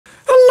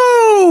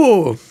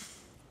Hello!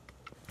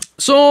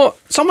 So,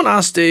 someone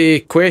asked a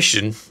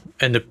question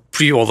in the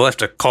they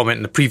left a comment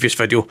in the previous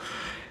video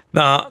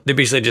that they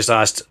basically just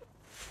asked,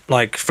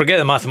 like, forget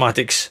the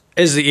mathematics,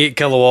 is the 8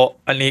 kilowatt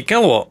an 8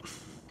 kilowatt?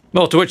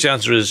 Well, to which the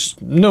answer is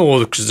no,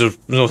 because there's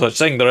no such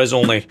thing. There is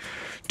only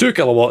 2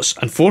 kilowatts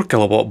and 4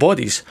 kilowatt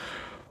bodies.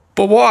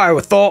 But what I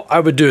thought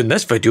I would do in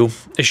this video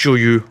is show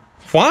you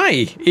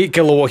why 8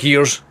 kilowatt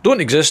heaters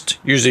don't exist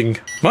using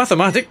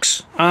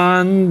mathematics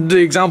and the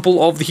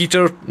example of the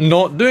heater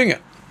not doing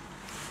it.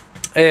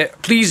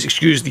 Please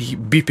excuse the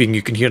beeping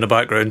you can hear in the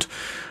background.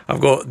 I've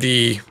got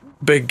the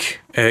big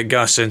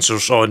gas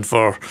sensors on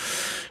for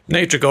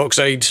nitric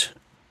oxide,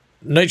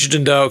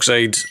 nitrogen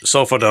dioxide,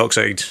 sulfur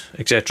dioxide,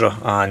 etc.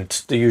 and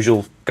the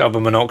usual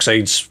carbon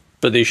monoxides,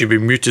 but they should be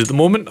muted at the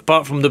moment,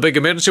 apart from the big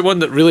emergency one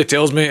that really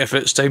tells me if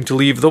it's time to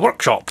leave the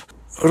workshop.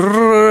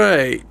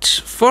 Right,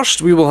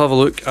 first we will have a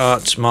look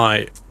at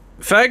my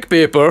fag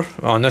paper,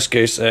 or in this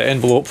case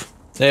envelope,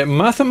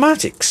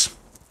 mathematics.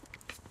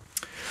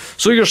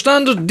 So your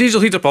standard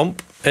diesel heater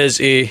pump is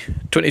a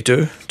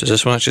 22, does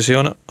this one actually say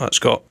on it? That's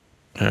got,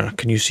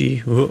 can you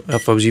see,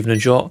 if I was even in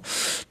shot,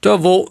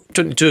 12 volt,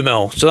 22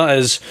 mil, so that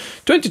is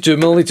 22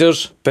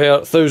 millilitres per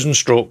 1000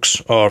 strokes,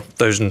 or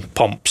 1000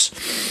 pumps.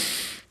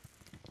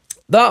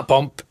 That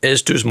pump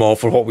is too small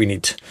for what we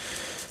need,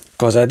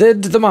 because I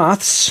did the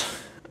maths,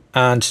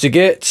 and to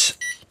get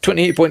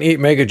 28.8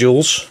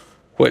 megajoules,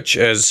 which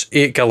is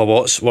 8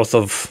 kilowatts worth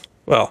of,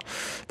 well,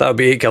 that would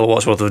be 8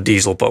 kilowatts worth of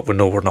diesel, but we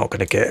know we're not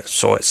going to get it,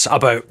 so it's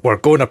about, we're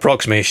going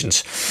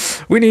approximations.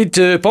 We need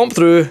to pump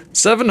through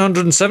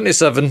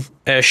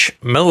 777-ish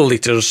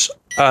millilitres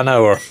an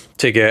hour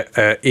to get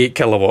 8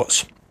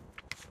 kilowatts.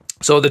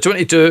 So the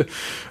 22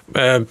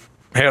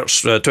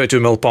 hertz, 22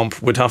 mil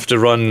pump would have to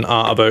run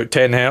at about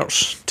 10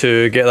 hertz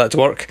to get that to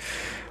work.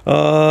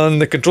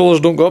 And the controllers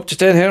don't go up to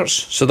 10 hertz,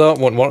 so that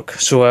won't work.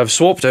 So I've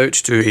swapped out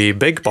to a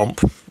big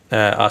pump,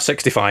 a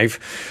 65.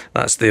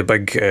 That's the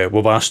big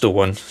Webasto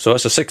one. So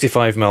that's a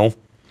 65 mil.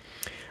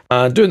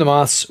 And doing the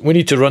maths, we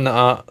need to run it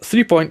at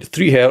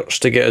 3.3 hertz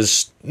to get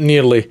us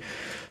nearly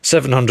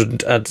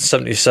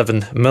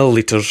 777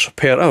 millilitres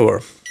per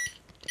hour.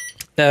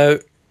 Now,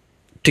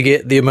 to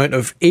get the amount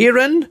of air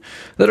in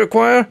that I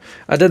require,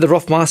 I did the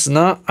rough maths on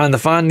that, and the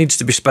fan needs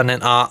to be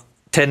spinning at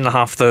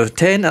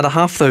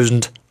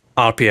 10,500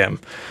 RPM.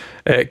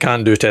 It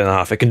can't do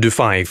 10.5, it can do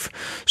 5.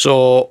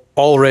 So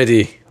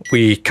already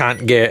we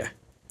can't get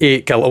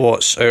 8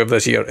 kilowatts out of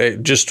this heater.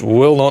 It just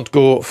will not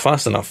go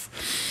fast enough.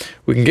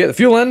 We can get the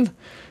fuel in,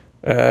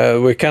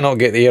 we cannot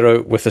get the air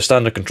out with the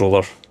standard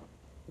controller,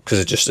 because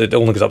it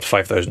only goes up to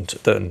 5,000.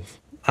 Then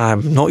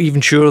I'm not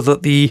even sure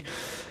that the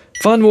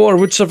fan motor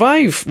would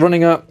survive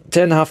running at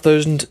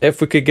 10,500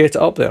 if we could get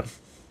it up there.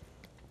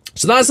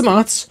 So that's the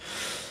maths.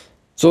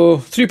 So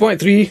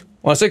 3.3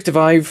 on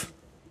 65,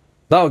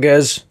 that'll get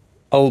us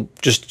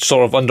just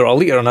sort of under a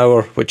litre an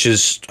hour, which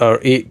is our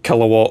 8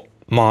 kilowatt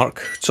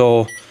mark.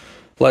 So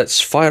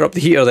let's fire up the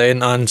heater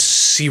then and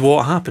see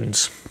what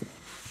happens.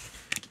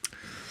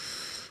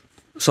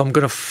 So I'm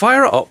going to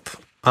fire it up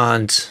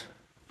and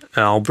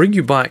I'll bring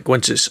you back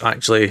once it's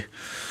actually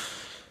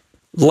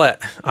lit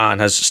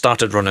and has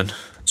started running.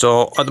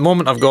 So at the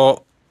moment I've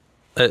got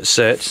it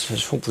set,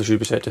 it hopefully should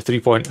be set to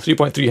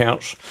 3.3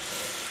 hertz.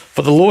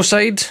 For the low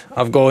side,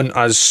 I've gone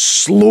as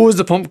slow as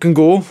the pump can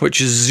go,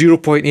 which is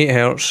 0.8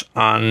 hertz,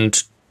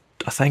 and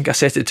I think I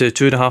set it to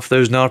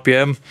 2,500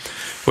 RPM,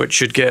 which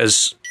should get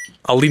us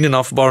a lean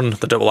enough burn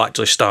that it will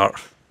actually start.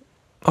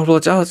 Or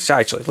well,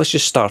 let's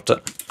just start it.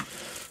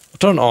 I'll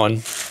turn it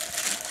on.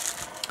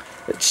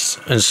 I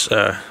don't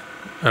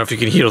know if you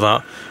can hear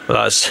that, but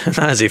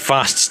that is a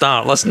fast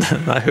start. Listen to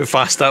how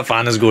fast that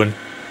fan is going.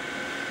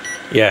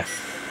 Yeah.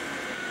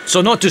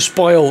 So not to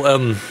spoil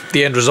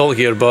the end result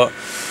here, but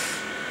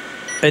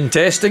in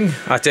testing,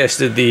 I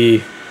tested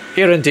the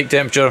air intake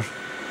temperature,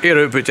 air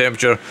output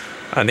temperature,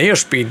 and the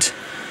airspeed.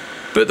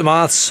 Put the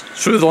maths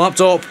through the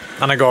laptop,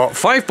 and I got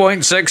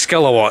 5.6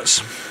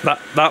 kilowatts.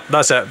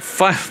 That's it.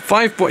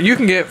 You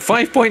can get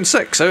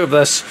 5.6 out of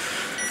this.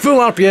 Full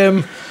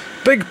RPM,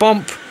 big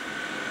pump,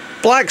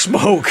 black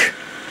smoke.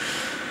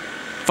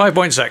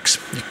 5.6.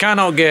 You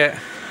cannot get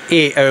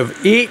 8 out of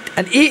 8.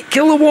 An 8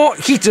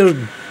 kilowatt heater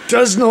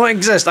does not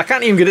exist. I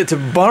can't even get it to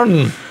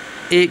burn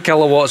 8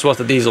 kilowatts worth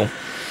of diesel.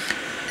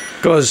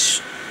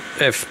 Because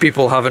if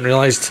people haven't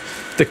realised,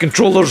 the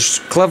controller's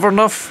clever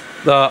enough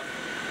that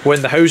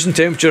when the housing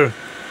temperature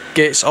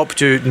gets up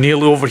to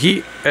nearly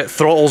overheat, it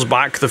throttles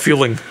back the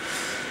fueling.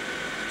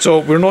 So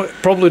we're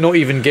probably not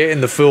even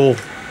getting the full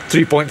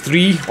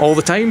 3.3 all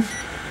the time.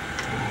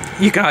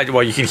 You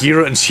can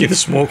hear it and see the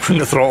smoke when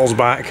the throttle's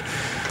back.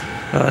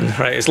 And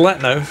right, it's lit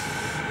now,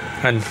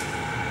 and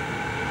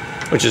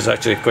which is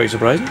actually quite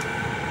surprising.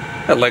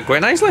 It lit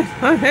quite nicely.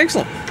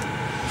 Excellent.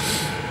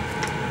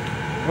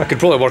 I could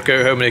probably work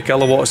out how many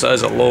kilowatts it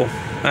is at low.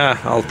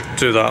 I'll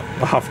do that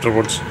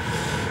afterwards.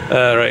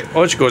 Right,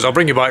 on she goes. I'll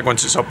bring you back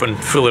once it's up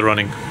and fully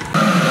running.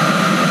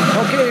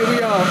 Okay, we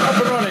are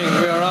up and running.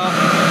 We are at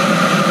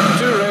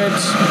two red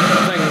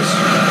things,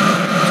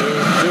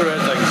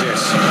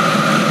 yes.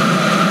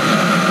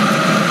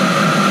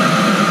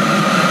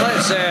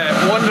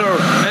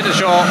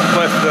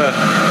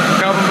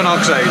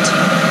 dioxide.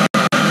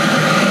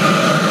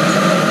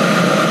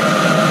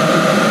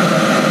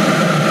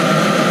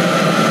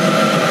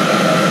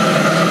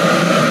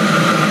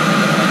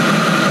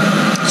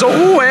 So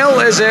OL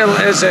is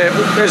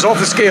off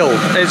the scale.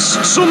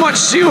 It's so much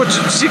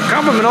CO2,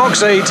 carbon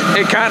monoxide,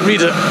 it can't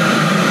read it.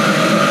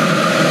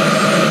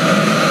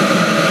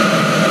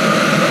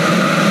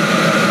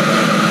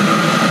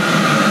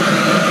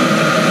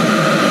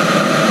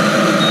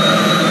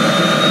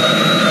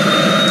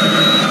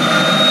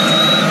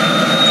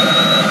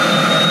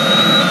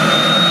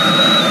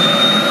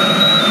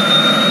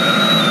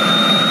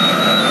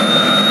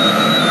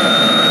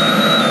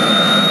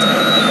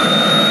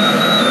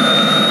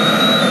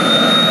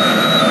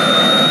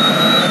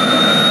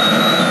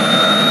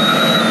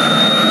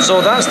 So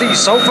that's the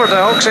sulfur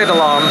dioxide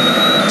alarm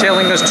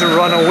telling us to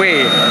run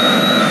away.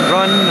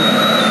 Run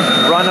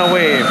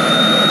away.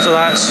 So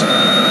that's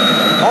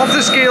off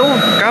the scale,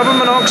 carbon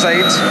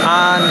monoxide,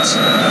 and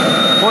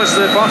what's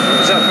the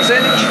was that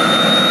percentage?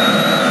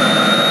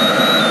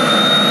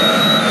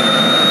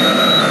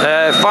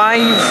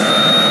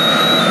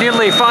 5,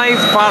 nearly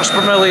 5 parts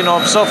per million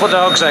of sulfur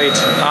dioxide.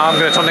 I'm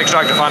going to turn the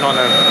extractor fan on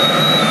now.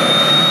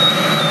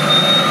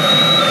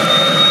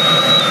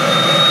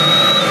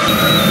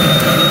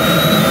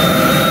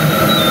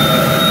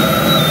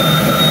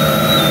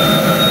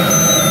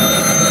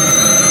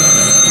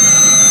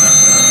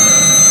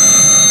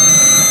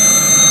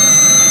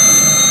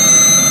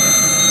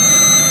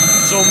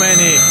 So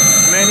many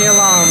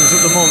alarms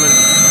at the moment.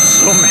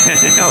 So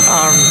many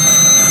alarms.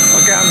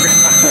 Okay, I'm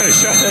going to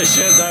shut this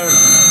shit down.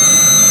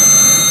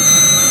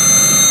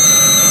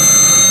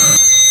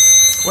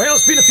 Well,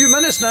 it's been a few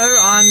minutes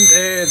now and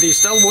they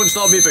still won't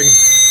stop beeping.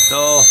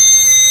 So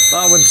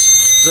that one's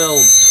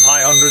still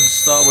high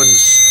hundreds, that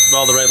one's,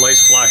 well, the red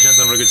light's flashing, it's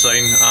never a good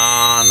sign.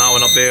 And that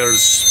one up there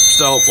is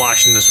still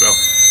flashing as well.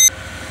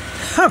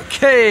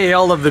 Okay,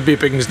 all of the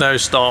beeping's now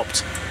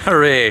stopped.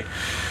 Hooray.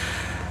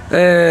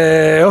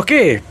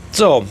 Okay,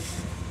 so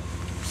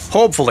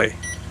hopefully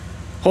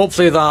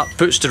that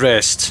puts to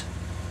rest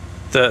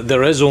that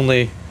there is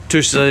only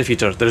two styles of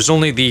heater. There's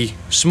only the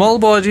small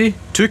body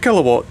 2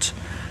 kilowatt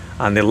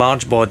and the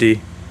large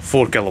body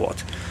 4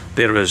 kilowatt.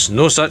 There is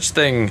no such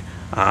thing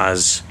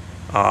as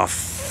a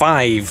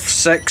 5,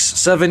 6,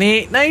 7,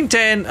 8, 9,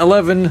 10,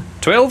 11,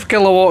 12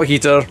 kilowatt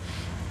heater.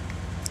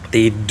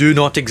 They do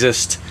not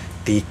exist.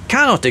 They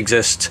cannot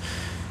exist.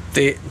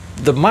 The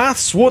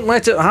maths won't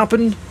let it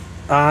happen.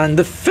 And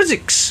the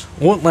physics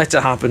won't let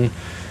it happen.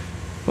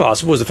 Well, I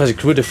suppose the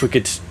physics would if we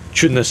could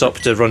tune this up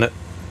to run at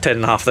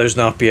 10,500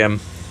 RPM.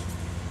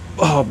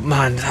 Oh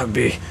man,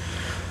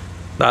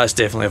 that's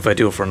definitely a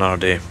video for another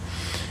day.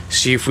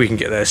 See if we can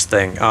get this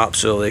thing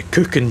absolutely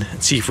cooking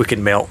and see if we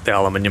can melt the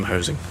aluminium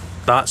housing.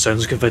 That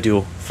sounds like a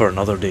video for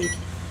another day.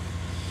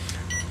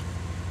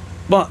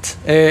 But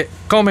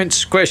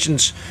comments,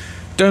 questions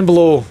down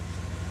below.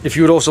 If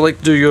you would also like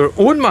to do your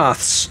own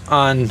maths,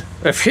 and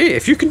if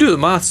you can do the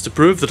maths to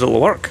prove that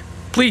it'll work,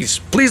 please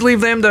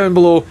leave them down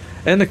below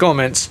in the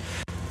comments.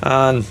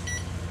 And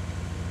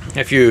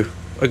if you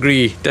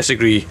agree,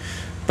 disagree,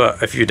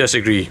 but if you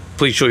disagree,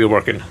 please show you're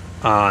working.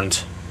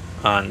 And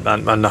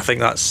I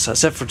think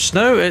that's it for just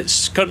now.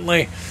 It's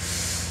currently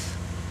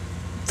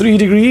 3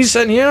 degrees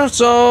in here,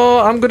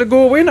 so I'm gonna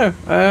go away now.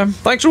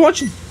 Thanks for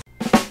watching.